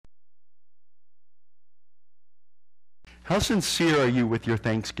How sincere are you with your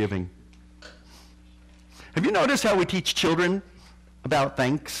thanksgiving? Have you noticed how we teach children about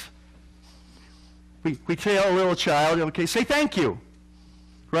thanks? We tell a little child, okay, say thank you,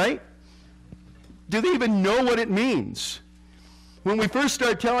 right? Do they even know what it means? When we first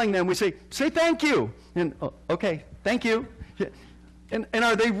start telling them, we say thank you. And, okay, thank you. And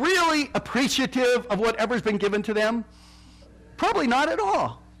are they really appreciative of whatever's been given to them? Probably not at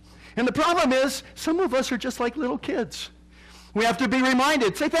all. And the problem is, some of us are just like little kids. We have to be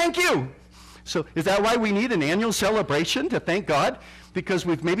reminded, say thank you. So is that why we need an annual celebration to thank God? Because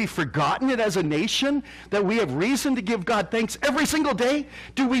we've maybe forgotten it as a nation, that we have reason to give God thanks every single day?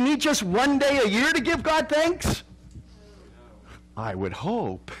 Do we need just one day a year to give God thanks? I would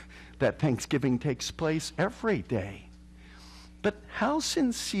hope that Thanksgiving takes place every day. But how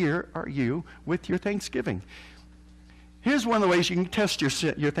sincere are you with your Thanksgiving? Here's one of the ways you can test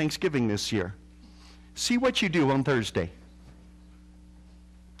your Thanksgiving this year. See what you do on Thursday.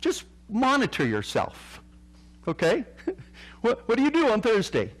 Just monitor yourself, okay? What do you do on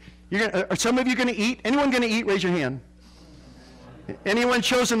Thursday? Are some of you going to eat? Anyone going to eat? Raise your hand. Anyone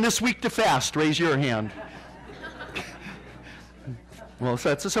chosen this week to fast? Raise your hand. Well, so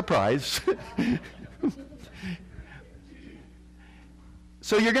that's a surprise.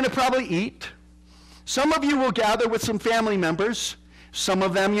 So you're going to probably eat. Some of you will gather with some family members. Some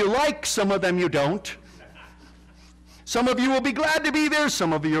of them you like, some of them you don't. Some of you will be glad to be there.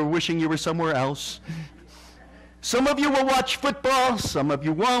 Some of you are wishing you were somewhere else. Some of you will watch football. Some of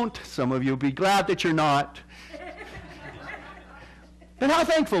you won't. Some of you will be glad that you're not. Then how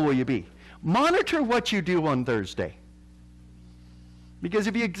thankful will you be? Monitor what you do on Thursday. Because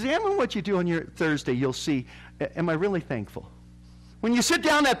if you examine what you do on your Thursday, you'll see, am I really thankful? When you sit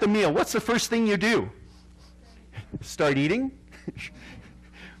down at the meal, what's the first thing you do? Start eating?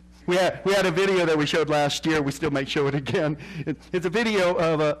 We had a video that we showed last year. We still might show it again. It's a video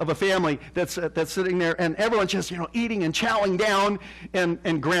of a family that's sitting there, and everyone's just eating and chowing down,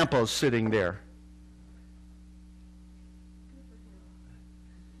 and Grandpa's sitting there.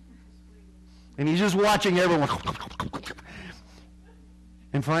 And he's just watching everyone.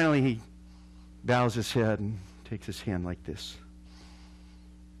 And finally he bows his head and takes his hand like this.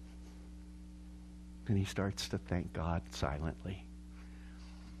 And he starts to thank God silently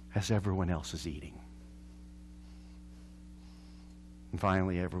as everyone else is eating. And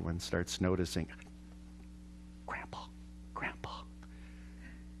finally everyone starts noticing, Grandpa, Grandpa.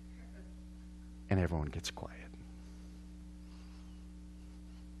 And everyone gets quiet.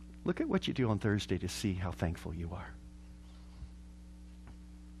 Look at what you do on Thursday to see how thankful you are.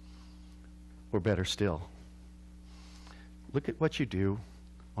 Or better still, look at what you do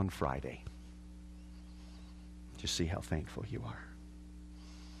on Friday to see how thankful you are.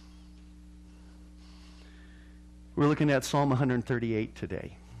 We're looking at Psalm 138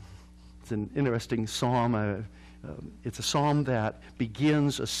 today. It's an interesting psalm. It's a psalm that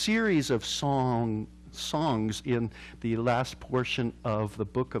begins a series of songs in the last portion of the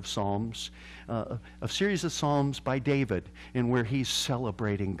book of Psalms, a series of psalms by David, in where he's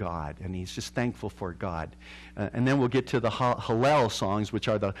celebrating God and he's just thankful for God. And then we'll get to the Hallel songs, which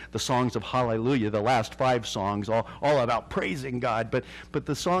are the songs of Hallelujah, the last 5 songs, all about praising God. But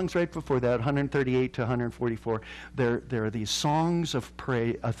the songs right before that, 138 to 144, there are these songs of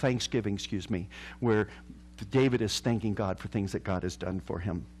thanksgiving, where David is thanking God for things that God has done for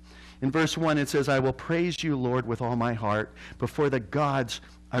him. In verse 1, it says, I will praise you, Lord, with all my heart. Before the gods,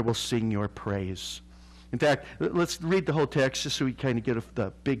 I will sing your praise. In fact, let's read the whole text just so we kind of get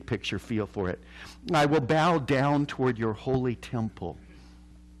the big picture feel for it. I will bow down toward your holy temple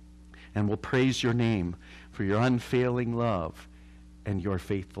and will praise your name for your unfailing love and your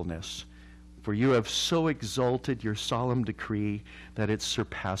faithfulness. For you have so exalted your solemn decree that it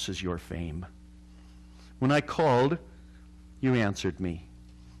surpasses your fame. When I called, you answered me.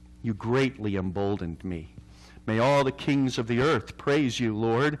 You greatly emboldened me. May all the kings of the earth praise you,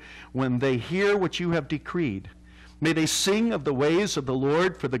 Lord, when they hear what you have decreed. May they sing of the ways of the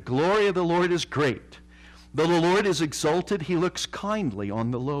Lord, for the glory of the Lord is great. Though the Lord is exalted, he looks kindly on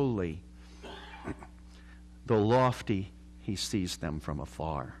the lowly. Though lofty, he sees them from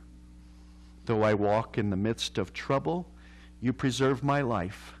afar. Though I walk in the midst of trouble, you preserve my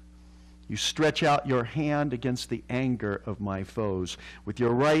life. You stretch out your hand against the anger of my foes. With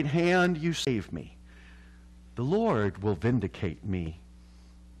your right hand you save me. The Lord will vindicate me.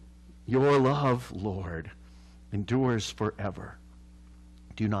 Your love, Lord, endures forever.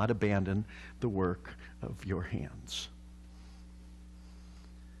 Do not abandon the work of your hands.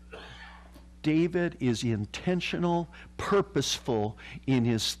 David is intentional, purposeful in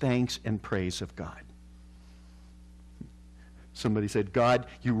his thanks and praise of God. Somebody said, God,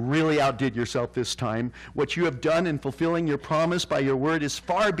 you really outdid yourself this time. What you have done in fulfilling your promise by your word is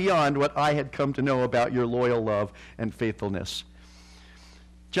far beyond what I had come to know about your loyal love and faithfulness.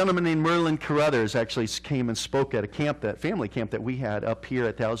 A gentleman named Merlin Carruthers actually came and spoke at a camp, that family camp that we had up here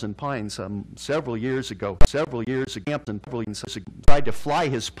at Thousand Pines several years ago. And tried to fly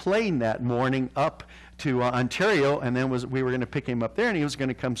his plane that morning up to Ontario, and then we were going to pick him up there, and he was going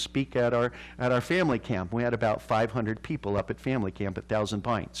to come speak at our family camp. We had about 500 people up at family camp at Thousand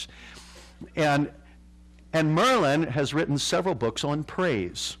Pines. And Merlin has written several books on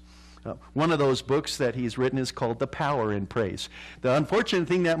praise. One of those books that he's written is called The Power in Praise. The unfortunate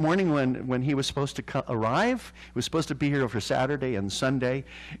thing that morning when he was supposed to arrive, he was supposed to be here for Saturday and Sunday,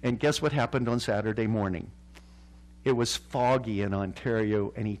 and guess what happened on Saturday morning? It was foggy in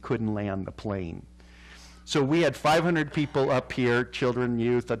Ontario, and he couldn't land the plane. So we had 500 people up here, children,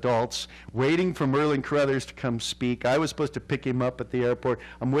 youth, adults, waiting for Merlin Carruthers to come speak. I was supposed to pick him up at the airport.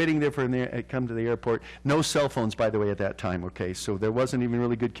 I'm waiting there for him to come to the airport. No cell phones, by the way, at that time, okay? So there wasn't even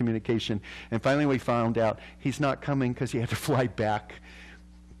really good communication. And finally we found out he's not coming because he had to fly back.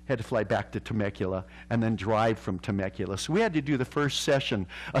 To Temecula and then drive from Temecula. So we had to do the first session,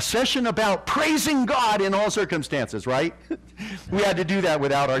 a session about praising God in all circumstances, right? We had to do that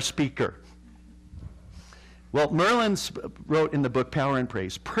without our speaker. Well, Merlin wrote in the book Power and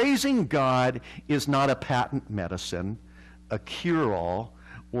Praise, praising God is not a patent medicine, a cure-all,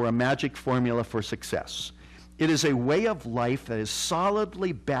 or a magic formula for success. It is a way of life that is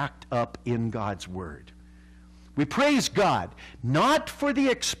solidly backed up in God's Word. We praise God, not for the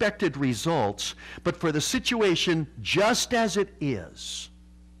expected results, but for the situation just as it is.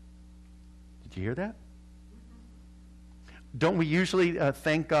 Did you hear that? Don't we usually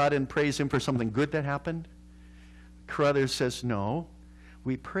thank God and praise Him for something good that happened? Carruthers says, no.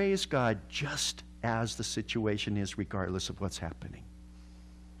 We praise God just as the situation is, regardless of what's happening.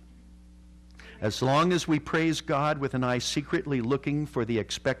 As long as we praise God with an eye secretly looking for the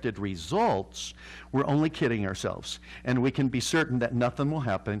expected results, we're only kidding ourselves. And we can be certain that nothing will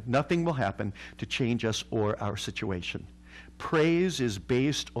happen to change us or our situation. Praise is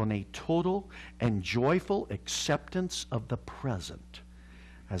based on a total and joyful acceptance of the present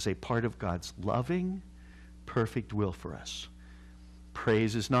as a part of God's loving, perfect will for us.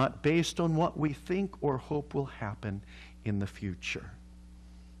 Praise is not based on what we think or hope will happen in the future.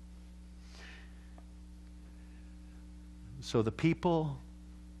 So the people,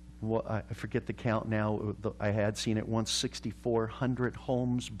 well, I forget the count now. I had seen it once, 6,400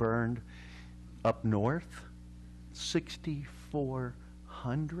 homes burned up north.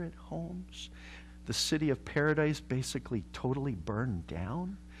 6,400 homes. The city of Paradise basically totally burned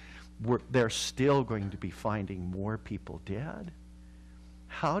down. They're still going to be finding more people dead.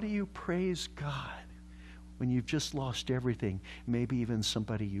 How do you praise God when you've just lost everything, maybe even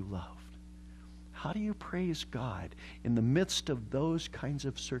somebody you loved? How do you praise God in the midst of those kinds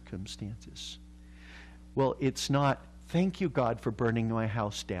of circumstances? Well, it's not, thank you, God, for burning my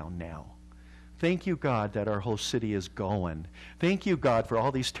house down now. Thank you, God, that our whole city is going. Thank you, God, for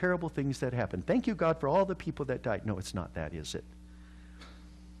all these terrible things that happened. Thank you, God, for all the people that died. No, it's not that, is it?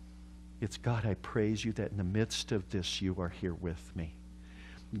 It's, God, I praise you that in the midst of this, you are here with me.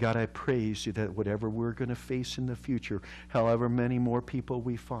 God, I praise you that whatever we're going to face in the future, however many more people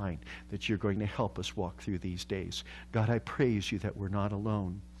we find, that you're going to help us walk through these days. God, I praise you that we're not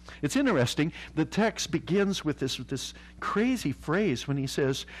alone. It's interesting, the text begins with this crazy phrase when he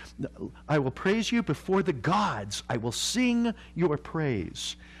says, I will praise you before the gods. I will sing your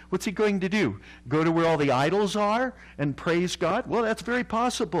praise. What's he going to do? Go to where all the idols are and praise God? Well, that's very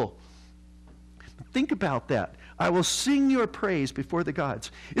possible. Think about that. I will sing your praise before the gods.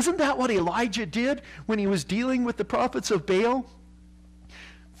 Isn't that what Elijah did when he was dealing with the prophets of Baal?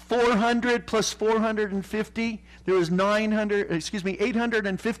 400 plus 450. There was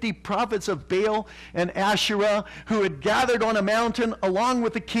 850 prophets of Baal and Asherah who had gathered on a mountain along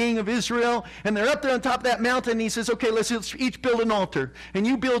with the king of Israel. And they're up there on top of that mountain. And he says, okay, let's each build an altar. And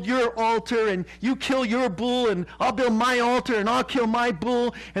you build your altar and you kill your bull. And I'll build my altar and I'll kill my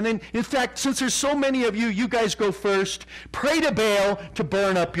bull. And then, in fact, since there's so many of you, you guys go first. Pray to Baal to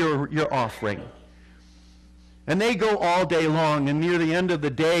burn up your offering. And they go all day long, and near the end of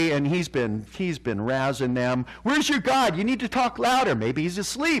the day, and he's been razzing them. Where's your God? You need to talk louder. Maybe he's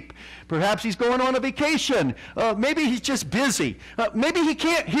asleep. Perhaps he's going on a vacation. Maybe he's just busy. Maybe he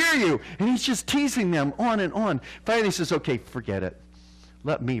can't hear you. And he's just teasing them on and on. Finally he says, okay, forget it.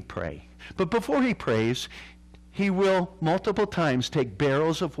 Let me pray. But before he prays, he will multiple times take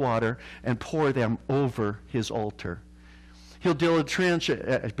barrels of water and pour them over his altar. He'll dig a trench.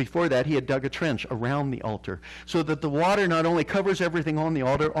 Before that, he had dug a trench around the altar so that the water not only covers everything on the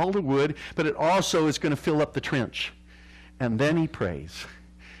altar, all the wood, but it also is going to fill up the trench. And then he prays.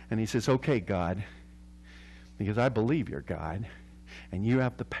 And he says, okay, God, because I believe you're God, and you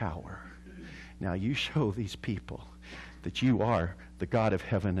have the power. Now you show these people that you are the God of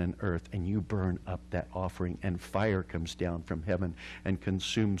heaven and earth, and you burn up that offering, and fire comes down from heaven and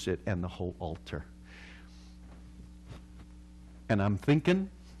consumes it and the whole altar. And I'm thinking,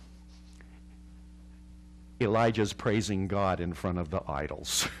 Elijah's praising God in front of the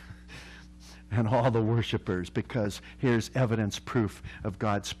idols and all the worshipers, because here's evidence, proof of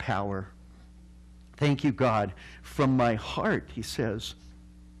God's power. Thank you, God, from my heart, he says.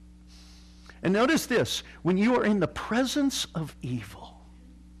 And notice this, when you are in the presence of evil,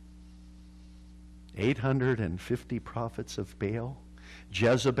 850 prophets of Baal,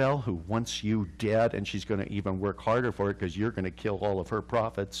 Jezebel, who wants you dead, and she's going to even work harder for it because you're going to kill all of her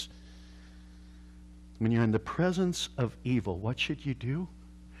prophets. When you're in the presence of evil, what should you do?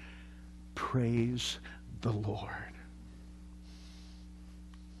 Praise the Lord.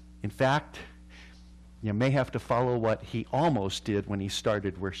 In fact, you may have to follow what he almost did when he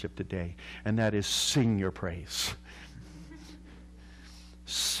started worship today, and that is sing your praise.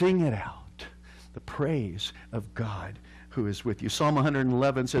 Sing it out, the praise of God who is with you. Psalm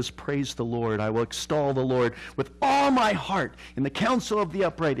 111 says, praise the Lord. I will extol the Lord with all my heart in the council of the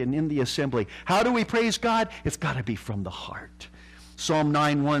upright and in the assembly. How do we praise God? It's got to be from the heart. Psalm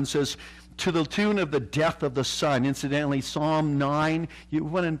 9:1 says, to the tune of the death of the son. Incidentally, Psalm 9, you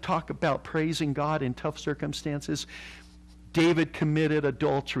want to talk about praising God in tough circumstances? David committed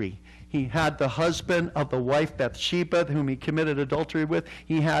adultery. He had the husband of the wife Bathsheba, whom he committed adultery with.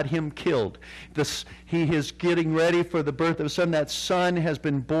 He had him killed. He is getting ready for the birth of a son. That son has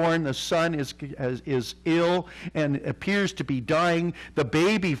been born. The son is ill and appears to be dying. The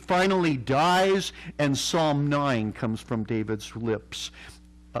baby finally dies, and Psalm 9 comes from David's lips.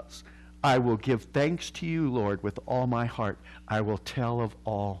 I will give thanks to you, Lord, with all my heart. I will tell of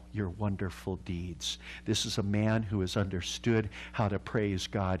all your wonderful deeds. This is a man who has understood how to praise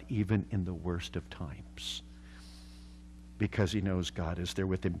God even in the worst of times, because he knows God is there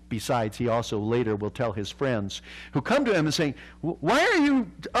with him. Besides, he also later will tell his friends who come to him and say, why are you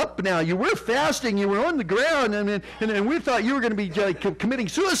up now? You were fasting, you were on the ground, and we thought you were going to be committing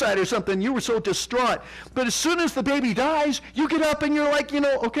suicide or something. You were so distraught. But as soon as the baby dies, you get up and you're like,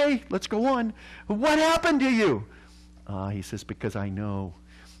 okay, let's go on. What happened to you? He says, because I know.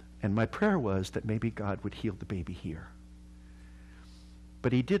 And my prayer was that maybe God would heal the baby here.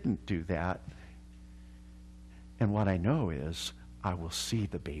 But he didn't do that. And what I know is I will see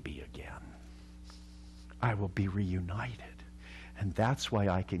the baby again. I will be reunited. And that's why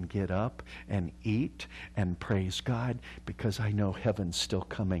I can get up and eat and praise God, because I know heaven's still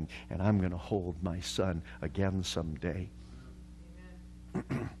coming and I'm going to hold my son again someday.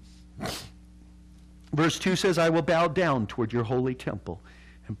 Verse 2 says, I will bow down toward your holy temple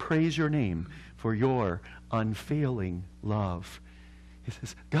and praise your name for your unfailing love. He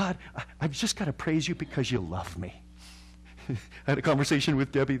says, God, I've just got to praise you because you love me. I had a conversation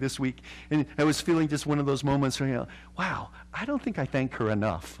with Debbie this week, and I was feeling just one of those moments where, wow, I don't think I thank her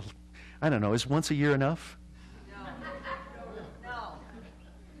enough. I don't know, is once a year enough?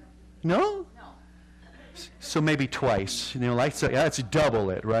 No? No? So maybe twice. That's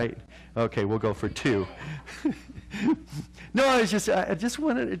double it, right? Okay, we'll go for 2. No, I just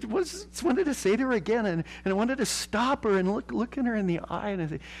wanted to say to her again, and I wanted to stop her and look in her in the eye and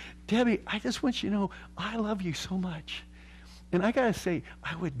say, Debbie, I just want you to know I love you so much. And I got to say,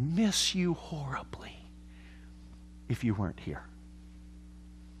 I would miss you horribly if you weren't here.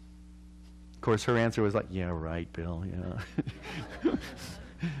 Of course, her answer was like, yeah, right, Bill, yeah.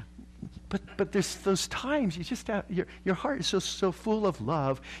 But there's those times you just have, your heart is so full of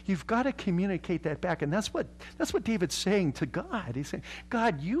love. You've got to communicate that back, and that's what David's saying to God. He's saying,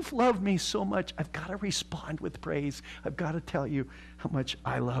 God, you've loved me so much. I've got to respond with praise. I've got to tell you how much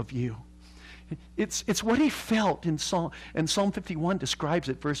I love you. It's what he felt in Psalm 51 describes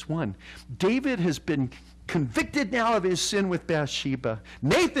it, verse 1. David has been convicted now of his sin with Bathsheba.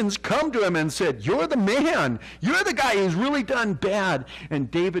 Nathan's come to him and said, you're the man. You're the guy who's really done bad.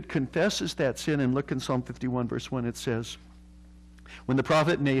 And David confesses that sin. And look in Psalm 51, verse 1, it says, when the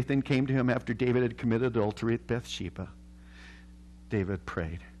prophet Nathan came to him after David had committed adultery at Bathsheba, David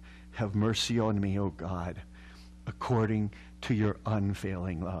prayed, have mercy on me, O God, according to your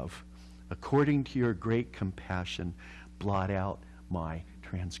unfailing love. According to your great compassion, blot out my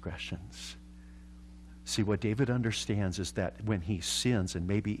transgressions. See, what David understands is that when he sins, and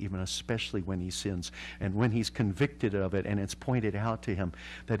maybe even especially when he sins, and when he's convicted of it and it's pointed out to him,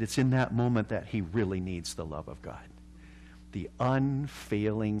 that it's in that moment that he really needs the love of God. The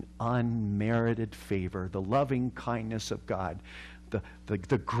unfailing, unmerited favor, the loving kindness of God,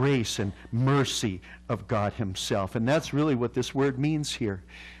 the grace and mercy of God himself. And that's really what this word means here.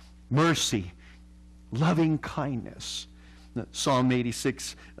 Mercy, loving kindness. Psalm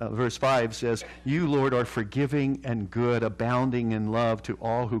 86, verse 5 says, "You, Lord, are forgiving and good, abounding in love to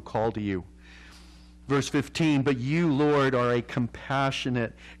all who call to you." Verse 15, "But you, Lord, are a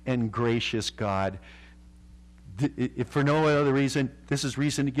compassionate and gracious God." If for no other reason, this is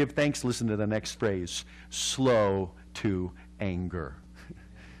reason to give thanks. Listen to the next phrase. Slow to anger.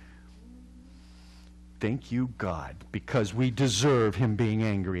 Thank you, God, because we deserve him being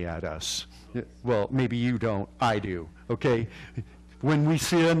angry at us. Well, maybe you don't. I do. Okay? When we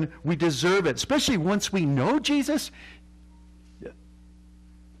sin, we deserve it, especially once we know Jesus.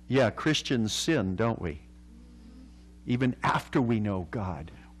 Yeah, Christians sin, don't we? Even after we know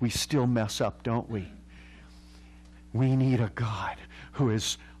God, we still mess up, don't we? We need a God who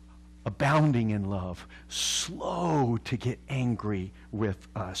is abounding in love, slow to get angry with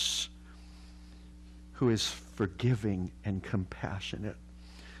us, who is forgiving and compassionate.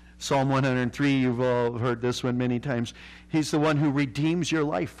 Psalm 103, you've all heard this one many times. He's the one who redeems your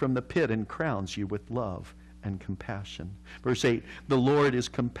life from the pit and crowns you with love and compassion. Verse 8, "The Lord is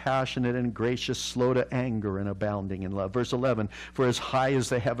compassionate and gracious, slow to anger and abounding in love." Verse 11, "For as high as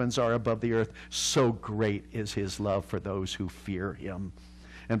the heavens are above the earth, so great is his love for those who fear him."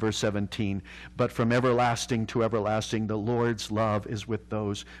 And verse 17, "But from everlasting to everlasting, the Lord's love is with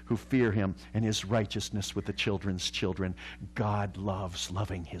those who fear him, and his righteousness with the children's children." God loves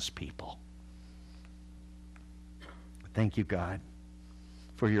loving his people. Thank you, God,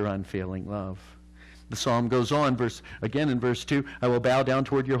 for your unfailing love. The psalm goes on, again in verse 2, "I will bow down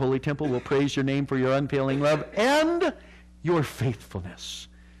toward your holy temple, will praise your name for your unfailing love and your faithfulness."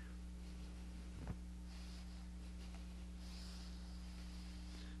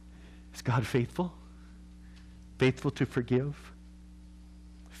 Is God faithful? Faithful to forgive?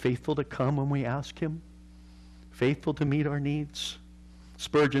 Faithful to come when we ask him? Faithful to meet our needs?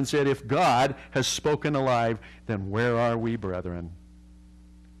 Spurgeon said, "If God has spoken alive, then where are we, brethren?"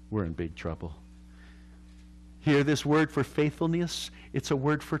 We're in big trouble. Hear this word for faithfulness? It's a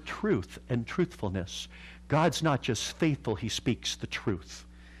word for truth and truthfulness. God's not just faithful, he speaks the truth.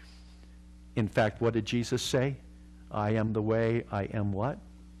 In fact, what did Jesus say? "I am the way, I am what?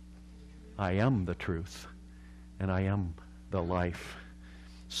 I am the truth, and I am the life."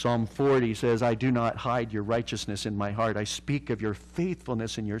 Psalm 40 says, "I do not hide your righteousness in my heart. I speak of your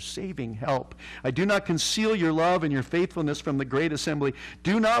faithfulness and your saving help. I do not conceal your love and your faithfulness from the great assembly.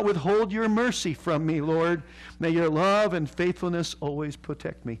 Do not withhold your mercy from me, Lord. May your love and faithfulness always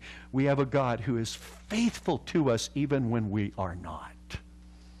protect me." We have a God who is faithful to us even when we are not.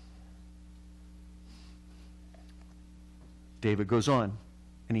 David goes on,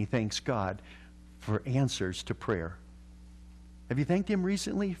 and he thanks God for answers to prayer. Have you thanked him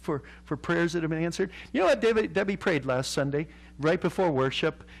recently for prayers that have been answered? You know what Debbie prayed last Sunday, right before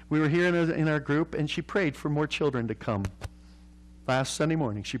worship? We were here in our group, and she prayed for more children to come. Last Sunday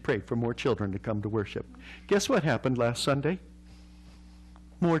morning, she prayed for more children to come to worship. Guess what happened last Sunday?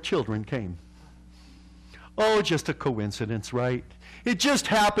 More children came. Oh, just a coincidence, right? It just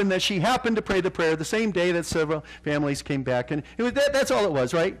happened that she happened to pray the prayer the same day that several families came back. And that's all it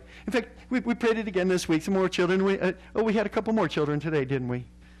was, right? In fact, we prayed it again this week. Some more children. We had a couple more children today, didn't we?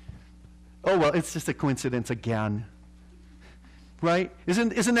 Oh, well, it's just a coincidence again. Right?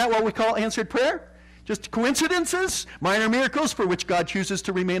 Isn't that what we call answered prayer? Just coincidences? Minor miracles for which God chooses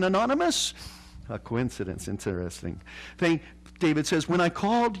to remain anonymous? A coincidence. Interesting. David says, "When I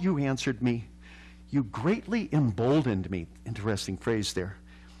called, you answered me. You greatly emboldened me." Interesting phrase there.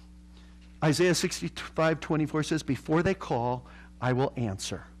 Isaiah 65:24 says, "Before they call, I will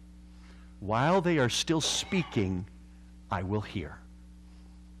answer. While they are still speaking, I will hear."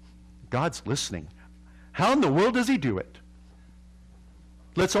 God's listening. How in the world does he do it?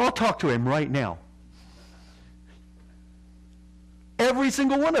 Let's all talk to him right now. Every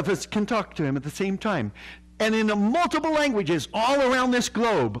single one of us can talk to him at the same time. And in multiple languages all around this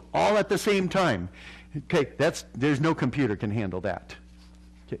globe, all at the same time. Okay, there's no computer can handle that.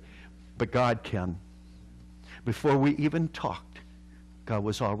 Okay, but God can. Before we even talked, God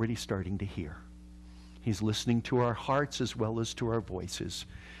was already starting to hear. He's listening to our hearts as well as to our voices.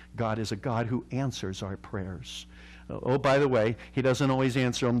 God is a God who answers our prayers. Oh, by the way, he doesn't always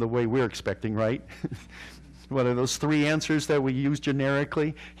answer them the way we're expecting, right? What are those three answers that we use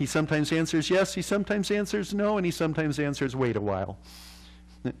generically? He sometimes answers yes, he sometimes answers no, and he sometimes answers wait a while.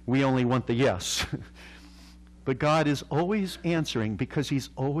 We only want the yes. But God is always answering because he's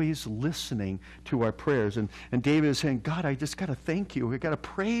always listening to our prayers. And David is saying, God, I just got to thank you. I got to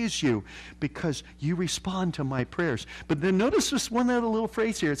praise you because you respond to my prayers. But then notice this one other little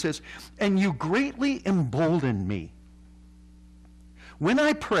phrase here. It says, and you greatly embolden me. When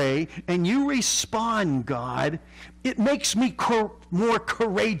I pray and you respond, God, it makes me more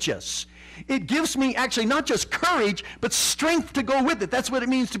courageous. It gives me actually not just courage, but strength to go with it. That's what it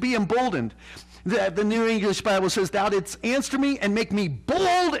means to be emboldened. The New English Bible says, thou didst answer me and make me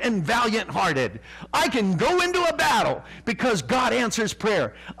bold and valiant-hearted. I can go into a battle because God answers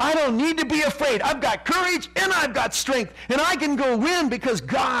prayer. I don't need to be afraid. I've got courage and I've got strength. And I can go win because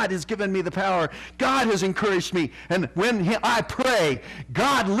God has given me the power. God has encouraged me. And when I pray,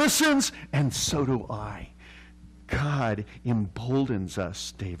 God listens, and so do I. God emboldens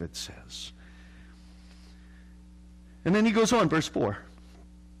us, David says. And then he goes on, verse 4.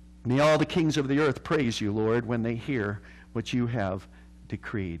 May all the kings of the earth praise you, Lord, when they hear what you have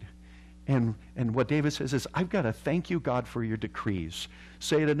decreed. And what David says is, I've got to thank you, God, for your decrees.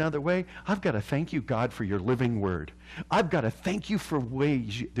 Say it another way, I've got to thank you, God, for your living word. I've got to thank you for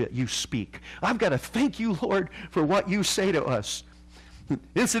ways that you speak. I've got to thank you, Lord, for what you say to us.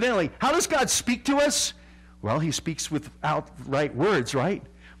 Incidentally, how does God speak to us? Well, he speaks with outright words, right?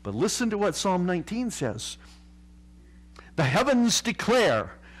 But listen to what Psalm 19 says. The heavens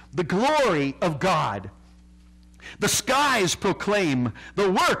declare the glory of God. The skies proclaim the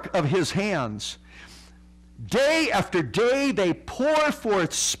work of his hands. Day after day they pour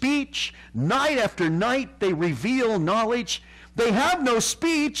forth speech. Night after night they reveal knowledge. They have no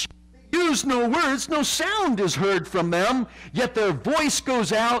speech, use no words, no sound is heard from them, yet their voice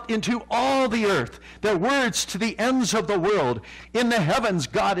goes out into all the earth, their words to the ends of the world. In the heavens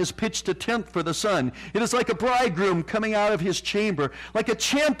God has pitched a tent for the sun. It is like a bridegroom coming out of his chamber, like a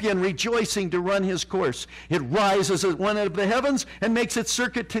champion rejoicing to run his course. It rises at one end of the heavens and makes its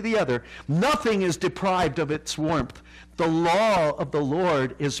circuit to the other. Nothing is deprived of its warmth. The law of the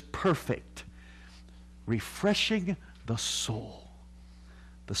Lord is perfect, refreshing the soul.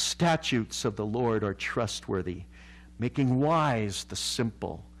 The statutes of the Lord are trustworthy, making wise the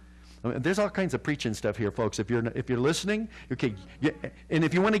simple. I mean, there's all kinds of preaching stuff here, folks. If you're listening, okay, and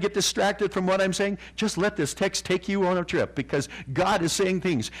if you want to get distracted from what I'm saying, just let this text take you on a trip, because God is saying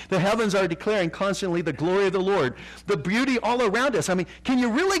things. The heavens are declaring constantly the glory of the Lord, the beauty all around us. I mean, can you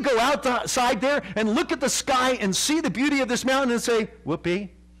really go outside there and look at the sky and see the beauty of this mountain and say,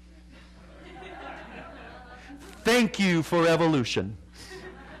 whoopee? Thank you for evolution.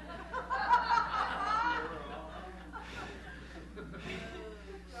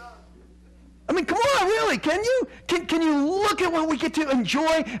 I mean, come on, really, can you? Can you look at what we get to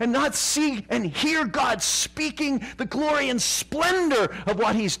enjoy and not see and hear God speaking the glory and splendor of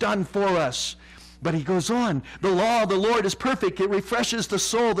what he's done for us? But he goes on, the law of the Lord is perfect. It refreshes the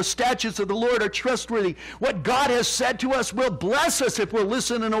soul. The statutes of the Lord are trustworthy. What God has said to us will bless us if we'll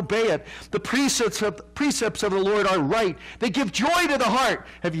listen and obey it. The precepts of the Lord are right. They give joy to the heart.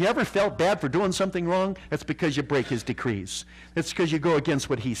 Have you ever felt bad for doing something wrong? That's because you break his decrees. It's because you go against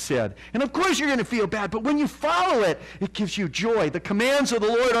what he said. And of course you're going to feel bad, but when you follow it, it gives you joy. The commands of the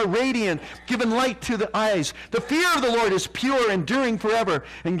Lord are radiant, giving light to the eyes. The fear of the Lord is pure, enduring forever.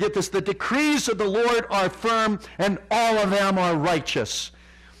 And get this, the decrees of the Lord are firm, and all of them are righteous.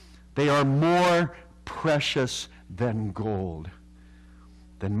 They are more precious than gold,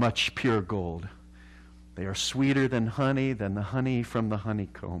 than much pure gold. They are sweeter than the honey from the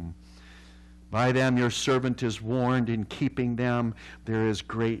honeycomb. By them your servant is warned. In keeping them there is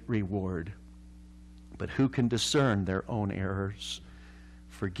great reward. But who can discern their own errors?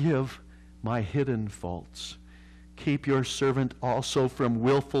 Forgive my hidden faults. Keep your servant also from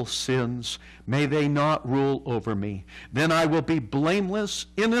willful sins. May they not rule over me. Then I will be blameless,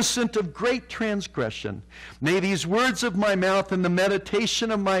 innocent of great transgression. May these words of my mouth and the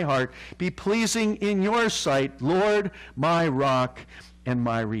meditation of my heart be pleasing in your sight, Lord, my rock and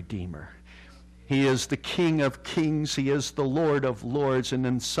my redeemer. He is the King of kings. He is the Lord of lords. And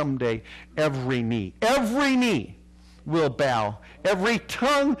then someday every knee will bow. Every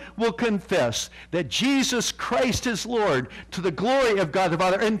tongue will confess that Jesus Christ is Lord, to the glory of God the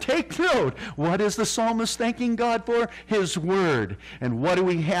Father. And take note, what is the psalmist thanking God for? His word. And what do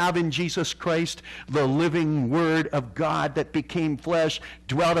we have in Jesus Christ? The living word of God that became flesh,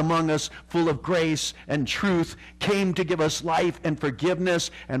 dwelt among us, full of grace and truth, came to give us life and forgiveness,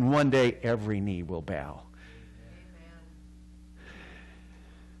 and one day every knee will bow.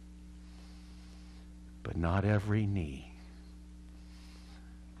 but not every knee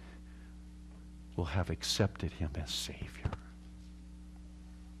will have accepted him as Savior.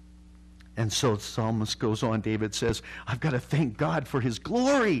 And so the psalmist goes on, David says, I've got to thank God for his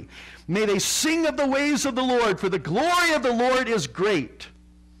glory. May they sing of the ways of the Lord, for the glory of the Lord is great.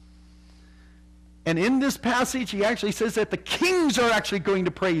 And in this passage, he actually says that the kings are actually going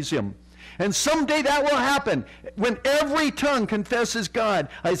to praise him. And someday that will happen when every tongue confesses God.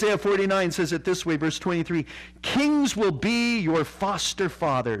 Isaiah 49 says it this way, verse 23, kings will be your foster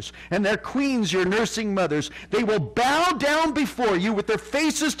fathers, and their queens your nursing mothers. They will bow down before you with their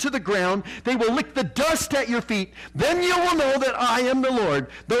faces to the ground. They will lick the dust at your feet. Then you will know that I am the Lord.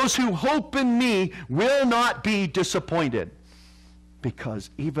 Those who hope in me will not be disappointed.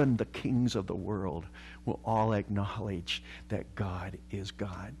 Because even the kings of the world will all acknowledge that God is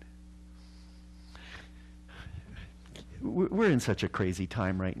God. We're in such a crazy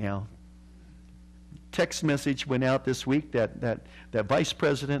time right now. Text message went out this week that Vice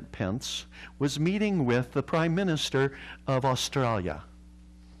President Pence was meeting with the Prime Minister of Australia.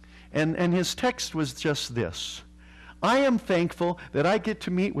 And his text was just this. I am thankful that I get to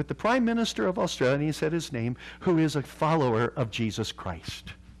meet with the Prime Minister of Australia, and he said his name, who is a follower of Jesus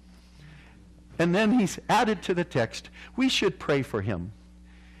Christ. And then he's added to the text, we should pray for him.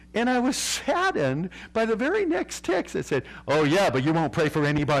 And I was saddened by the very next text that said, oh yeah, but you won't pray for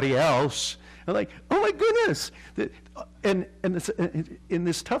anybody else. I'm like, oh my goodness. And in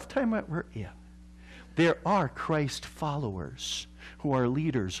this tough time that we're in, there are Christ followers who are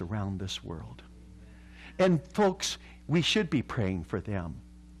leaders around this world. And folks, we should be praying for them.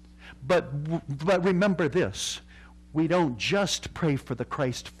 But remember this, we don't just pray for the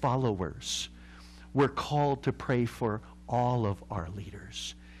Christ followers. We're called to pray for all of our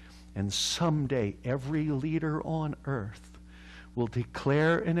leaders. And someday, every leader on earth will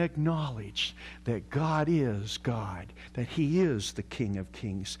declare and acknowledge that God is God, that he is the King of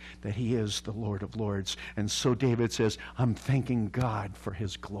Kings, that he is the Lord of Lords. And so David says, I'm thanking God for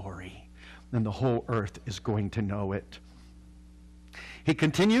his glory. And the whole earth is going to know it. He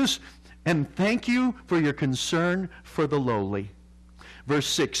continues, and thank you for your concern for the lowly. Verse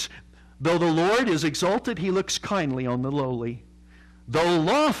 6, though the Lord is exalted, he looks kindly on the lowly. Though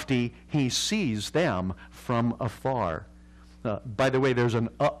lofty, he sees them from afar. By the way, there's an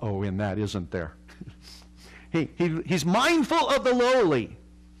uh-oh in that, isn't there? He's mindful of the lowly.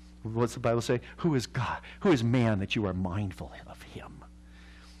 What's the Bible say? Who is God? Who is man that you are mindful of him?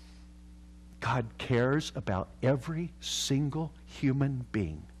 God cares about every single human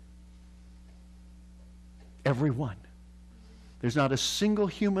being. Every one. There's not a single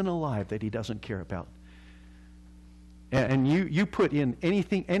human alive that he doesn't care about. And you put in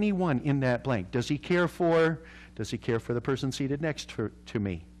anything, anyone in that blank. Does he care for the person seated next to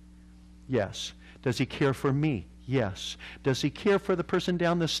me? Yes. Does he care for me? Yes. Does he care for the person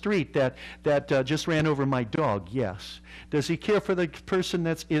down the street that just ran over my dog? Yes. Does he care for the person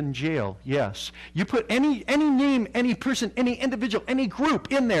that's in jail? Yes. You put any name, any person, any individual, any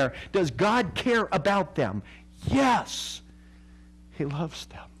group in there. Does God care about them? Yes. He loves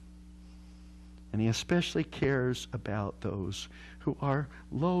them. And he especially cares about those who are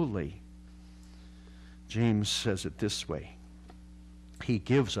lowly. James says it this way. He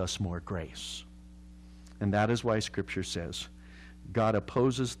gives us more grace. And that is why Scripture says, God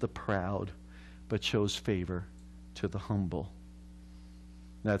opposes the proud, but shows favor to the humble.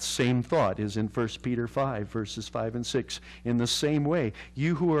 That same thought is in 1 Peter 5, verses 5 and 6. In the same way,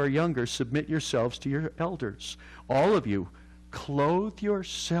 you who are younger, submit yourselves to your elders. All of you, clothe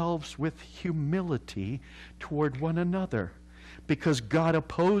yourselves with humility toward one another, because God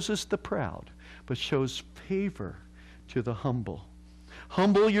opposes the proud, but shows favor to the humble.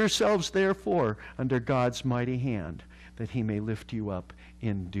 Humble yourselves, therefore, under God's mighty hand, that he may lift you up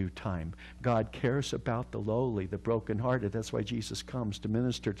in due time. God cares about the lowly, the brokenhearted. That's why Jesus comes to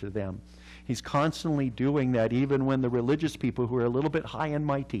minister to them. He's constantly doing that, even when the religious people who are a little bit high and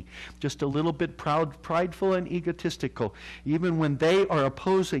mighty, just a little bit prideful and egotistical, even when they are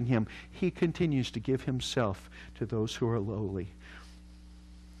opposing him, he continues to give himself to those who are lowly.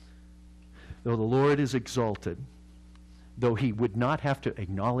 Though the Lord is exalted, though he would not have to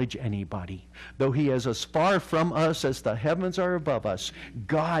acknowledge anybody, though he is as far from us as the heavens are above us,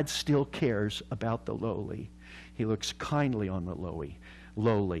 God still cares about the lowly. He looks kindly on the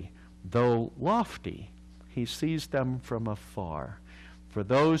lowly. Though lofty, he sees them from afar. For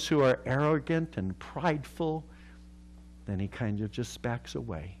those who are arrogant and prideful, then he kind of just backs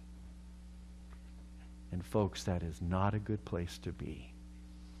away. And folks, that is not a good place to be.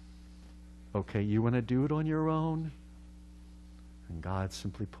 Okay, you want to do it on your own? And God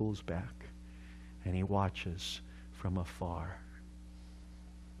simply pulls back and he watches from afar.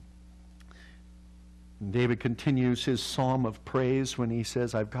 And David continues his psalm of praise when he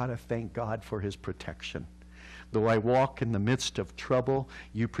says, I've got to thank God for his protection. Though I walk in the midst of trouble,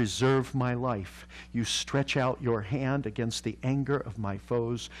 you preserve my life. You stretch out your hand against the anger of my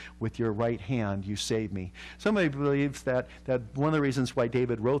foes. With your right hand, you save me. Somebody believes that one of the reasons why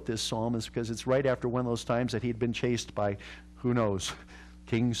David wrote this psalm is because it's right after one of those times that he'd been chased by, who knows,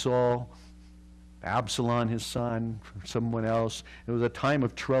 King Saul, Absalom, his son, or someone else. It was a time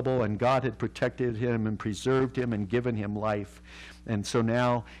of trouble, and God had protected him and preserved him and given him life. And so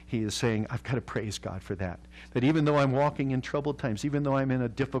now he is saying, I've got to praise God for that. That even though I'm walking in troubled times, even though I'm in a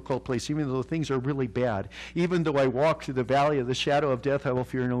difficult place, even though things are really bad, even though I walk through the valley of the shadow of death, I will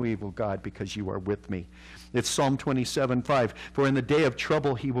fear no evil, God, because you are with me. It's Psalm 27:5. For in the day of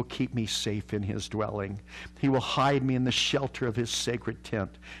trouble he will keep me safe in his dwelling. He will hide me in the shelter of his sacred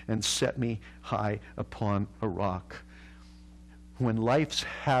tent and set me high upon a rock. When life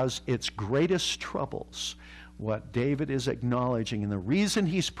has its greatest troubles, what David is acknowledging, and the reason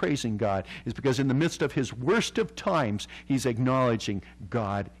he's praising God, is because in the midst of his worst of times, he's acknowledging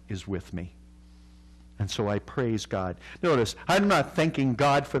God is with me. And so I praise God. Notice, I'm not thanking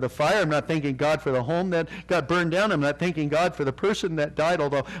God for the fire. I'm not thanking God for the home that got burned down. I'm not thanking God for the person that died,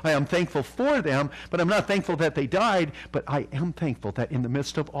 although I am thankful for them. But I'm not thankful that they died. But I am thankful that in the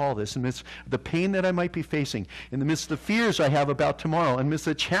midst of all this, in the midst of the pain that I might be facing, in the midst of the fears I have about tomorrow, in the midst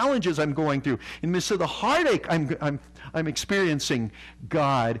of the challenges I'm going through, in the midst of the heartache I'm experiencing,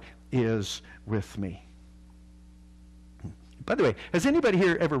 God is with me. By the way, has anybody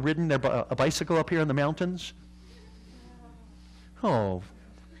here ever ridden a bicycle up here in the mountains? Oh,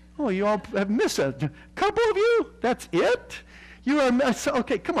 you all have missed it. A couple of you? That's it? You are,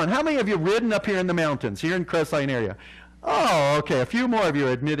 okay, come on. How many of you have ridden up here in the mountains, here in Crestline area? Oh, okay, a few more of you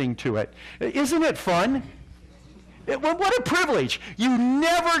are admitting to it. Isn't it fun? What a privilege. You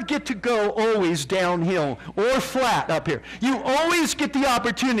never get to go always downhill or flat up here. You always get the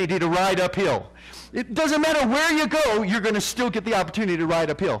opportunity to ride uphill. It doesn't matter where you go, you're going to still get the opportunity to ride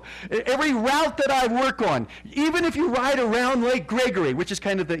uphill. Every route that I work on, even if you ride around Lake Gregory, which is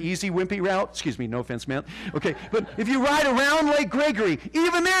kind of the easy, wimpy route, excuse me, no offense, man. Okay, but if you ride around Lake Gregory,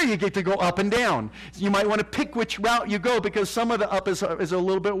 even there you get to go up and down. You might want to pick which route you go because some of the up is a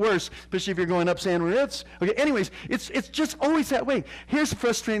little bit worse, especially if you're going up San Moritz. Okay, anyways, it's just always that way. Here's the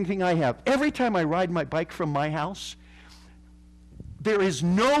frustrating thing I have. Every time I ride my bike from my house, there is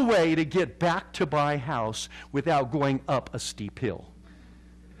no way to get back to my house without going up a steep hill.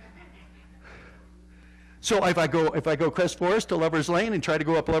 So if I go Crest Forest to Lover's Lane and try to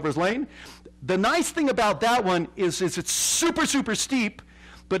go up Lover's Lane, the nice thing about that one is it's super, super steep,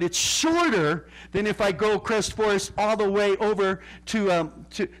 but it's shorter than if I go Crest Forest all the way over to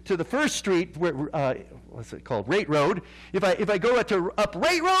the first street, where, what's it called, Rate Road. If I go up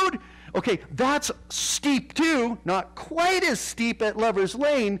Rate Road, okay, that's steep too, not quite as steep at Lover's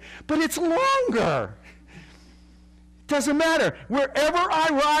Lane, but it's longer. Doesn't matter. Wherever I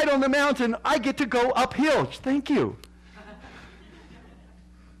ride on the mountain, I get to go uphill. Thank you.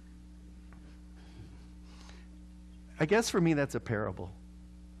 I guess for me that's a parable.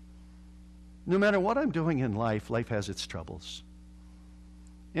 No matter what I'm doing in life, life has its troubles.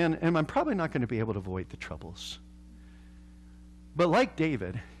 And I'm probably not going to be able to avoid the troubles. But like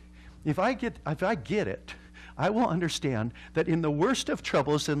David, if I get it, I will understand that in the worst of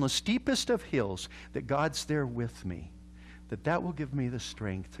troubles, in the steepest of hills, that God's there with me. That will give me the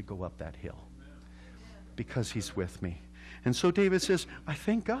strength to go up that hill. Because he's with me. And so David says, I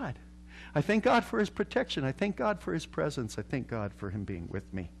thank God. I thank God for his protection. I thank God for his presence. I thank God for him being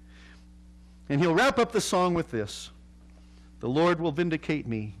with me. And he'll wrap up the song with this. The Lord will vindicate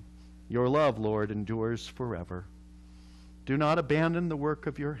me. Your love, Lord, endures forever. Do not abandon the work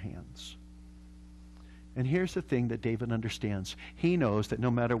of your hands. And here's the thing that David understands. He knows that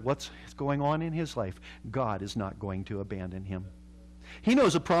no matter what's going on in his life, God is not going to abandon him. He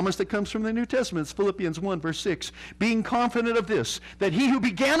knows a promise that comes from the New Testament. It's Philippians 1, verse 6. Being confident of this, that he who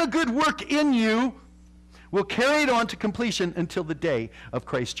began a good work in you will carry it on to completion until the day of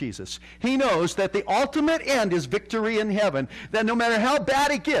Christ Jesus. He knows that the ultimate end is victory in heaven, that no matter how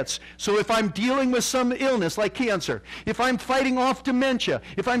bad it gets, so if I'm dealing with some illness like cancer, if I'm fighting off dementia,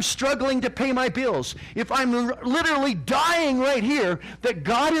 if I'm struggling to pay my bills, if I'm literally dying right here, that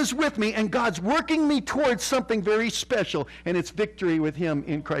God is with me and God's working me towards something very special, and it's victory with him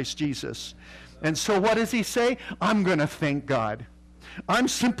in Christ Jesus. And so what does he say? I'm going to thank God. I'm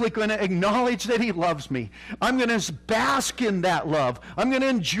simply going to acknowledge that he loves me. I'm going to bask in that love. I'm going to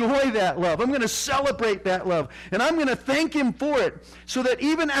enjoy that love. I'm going to celebrate that love. And I'm going to thank him for it, so that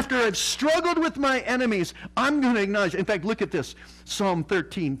even after I've struggled with my enemies, I'm going to acknowledge. In fact, look at this. Psalm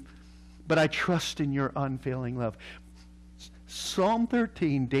 13. But I trust in your unfailing love. Psalm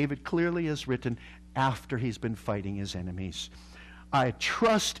 13, David clearly has written after he's been fighting his enemies. I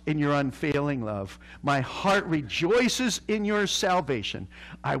trust in your unfailing love. My heart rejoices in your salvation.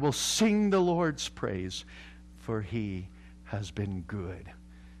 I will sing the Lord's praise, for he has been good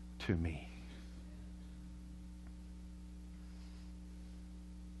to me.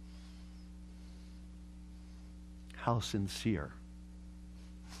 How sincere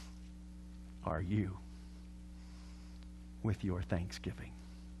are you with your thanksgiving?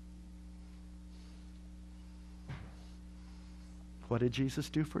 What did Jesus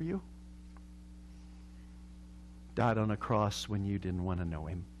do for you? Died on a cross when you didn't want to know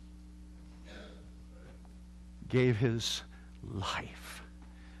him. Gave his life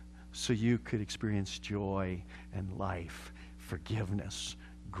so you could experience joy and life, forgiveness,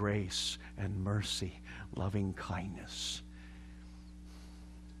 grace and mercy, loving kindness.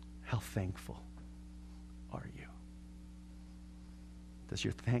 How thankful are you? Does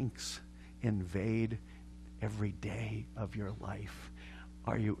your thanks invade every day of your life?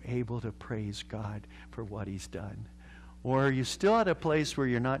 Are you able to praise God for what he's done? Or are you still at a place where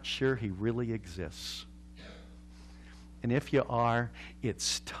you're not sure he really exists? And if you are,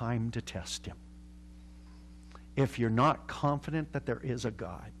 it's time to test him. If you're not confident that there is a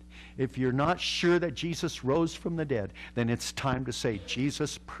God, if you're not sure that Jesus rose from the dead, then it's time to say,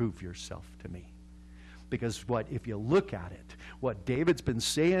 Jesus, prove yourself to me. Because if you look at it, what David's been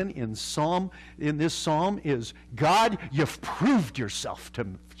saying in this psalm is, God, you've proved yourself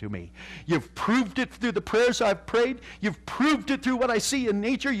to me. You've proved it through the prayers I've prayed. You've proved it through what I see in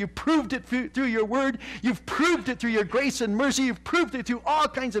nature. You've proved it through your word. You've proved it through your grace and mercy. You've proved it through all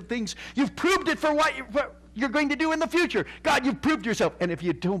kinds of things. You've proved it for what you're going to do in the future. God, you've proved yourself. And if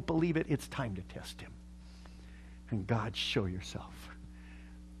you don't believe it, it's time to test him. And God, show yourself.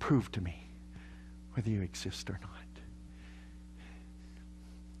 Prove to me whether you exist or not.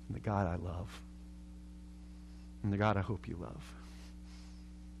 And the God I love, and the God I hope you love,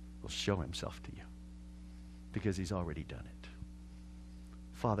 will show himself to you, because he's already done it.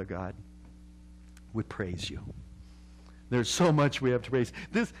 Father God, we praise you. There's so much we have to praise.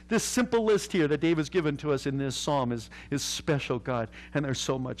 This simple list here that David's given to us in this psalm is special, God, and there's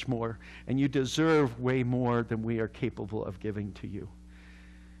so much more. And you deserve way more than we are capable of giving to you.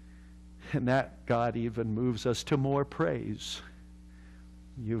 And that, God, even moves us to more praise.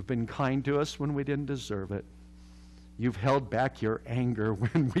 You've been kind to us when we didn't deserve it. You've held back your anger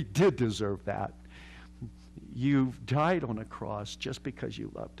when we did deserve that. You've died on a cross just because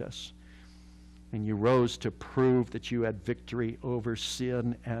you loved us. And you rose to prove that you had victory over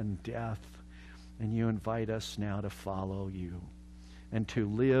sin and death. And you invite us now to follow you and to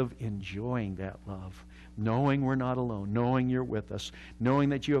live enjoying that love, knowing we're not alone, knowing you're with us, knowing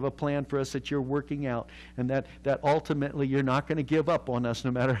that you have a plan for us that you're working out, and that ultimately you're not going to give up on us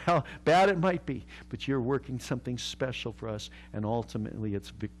no matter how bad it might be, but you're working something special for us, and ultimately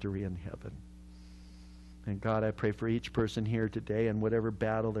it's victory in heaven. And God, I pray for each person here today, and whatever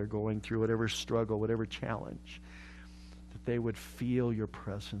battle they're going through, whatever struggle, whatever challenge, that they would feel your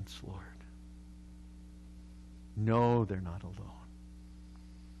presence, Lord. Know they're not alone.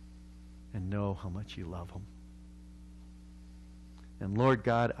 And know how much you love them. And Lord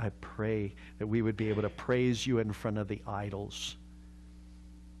God, I pray that we would be able to praise you in front of the idols.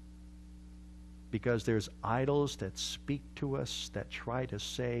 Because there's idols that speak to us, that try to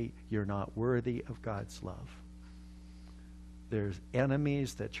say you're not worthy of God's love. There's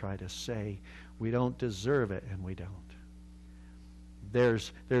enemies that try to say we don't deserve it, and we don't.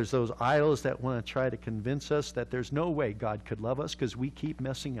 There's those idols that want to try to convince us that there's no way God could love us because we keep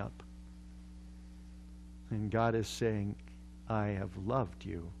messing up. And God is saying, I have loved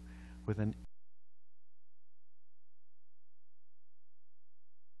you with an